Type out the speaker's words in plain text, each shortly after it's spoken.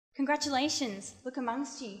Congratulations, look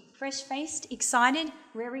amongst you, fresh-faced, excited,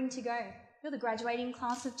 raring to go. You're the graduating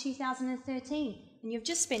class of 2013 and you've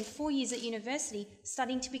just spent 4 years at university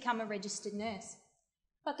studying to become a registered nurse.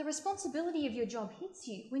 But the responsibility of your job hits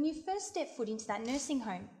you when you first step foot into that nursing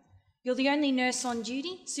home. You're the only nurse on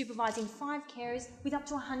duty, supervising 5 carers with up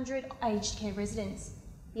to 100 aged care residents.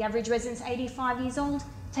 The average resident's 85 years old,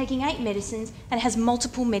 taking 8 medicines and has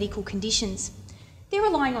multiple medical conditions. They're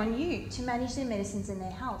relying on you to manage their medicines and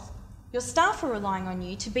their health. Your staff are relying on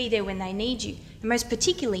you to be there when they need you, and most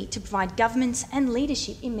particularly to provide governance and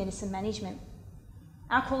leadership in medicine management.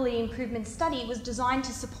 Our quality improvement study was designed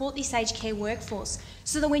to support this aged care workforce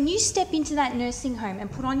so that when you step into that nursing home and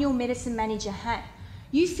put on your medicine manager hat,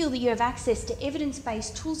 you feel that you have access to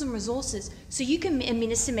evidence-based tools and resources so you can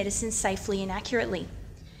administer medicines safely and accurately.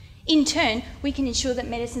 In turn, we can ensure that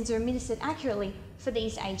medicines are administered accurately for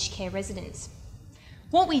these aged care residents.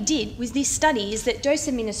 What we did with this study is that dose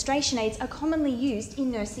administration aids are commonly used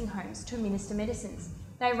in nursing homes to administer medicines.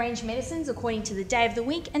 They arrange medicines according to the day of the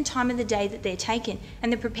week and time of the day that they're taken,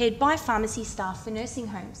 and they're prepared by pharmacy staff for nursing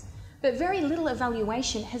homes. But very little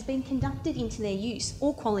evaluation has been conducted into their use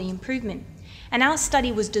or quality improvement, and our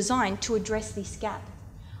study was designed to address this gap.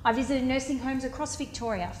 I visited nursing homes across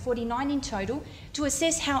Victoria, 49 in total, to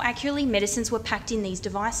assess how accurately medicines were packed in these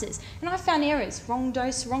devices, and I found errors: wrong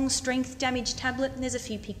dose, wrong strength, damaged tablet, and there's a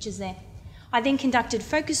few pictures there. I then conducted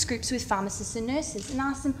focus groups with pharmacists and nurses and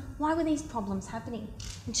asked them why were these problems happening.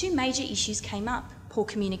 And 2 major issues came up: poor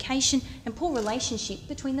communication and poor relationship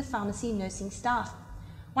between the pharmacy and nursing staff.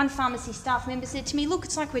 One pharmacy staff member said to me, "Look,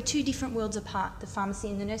 it's like we're 2 different worlds apart, the pharmacy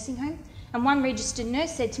and the nursing home." And one registered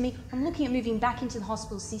nurse said to me, "I'm looking at moving back into the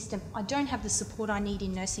hospital system. I don't have the support I need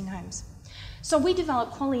in nursing homes." So we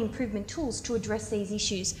developed quality improvement tools to address these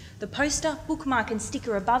issues: the poster, bookmark and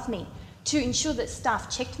sticker above me, to ensure that staff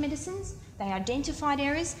checked medicines, they identified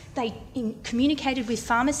errors, they communicated with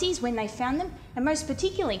pharmacies when they found them, and most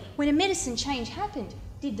particularly, when a medicine change happened,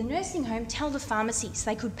 did the nursing home tell the pharmacies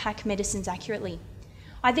they could pack medicines accurately?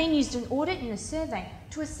 I then used an audit and a survey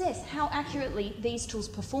to assess how accurately these tools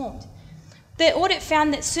performed. The audit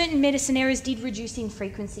found that certain medicine errors did reduce in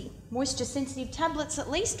frequency. Moisture-sensitive tablets,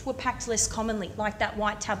 at least, were packed less commonly, like that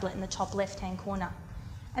white tablet in the top left-hand corner.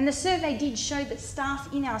 And the survey did show that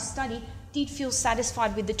staff in our study did feel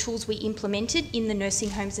satisfied with the tools we implemented in the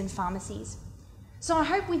nursing homes and pharmacies. So I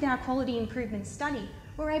hope with our quality improvement study,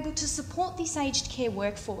 we're able to support this aged care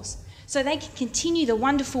workforce so they can continue the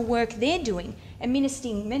wonderful work they're doing,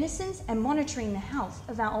 administering medicines and monitoring the health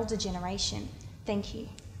of our older generation. Thank you.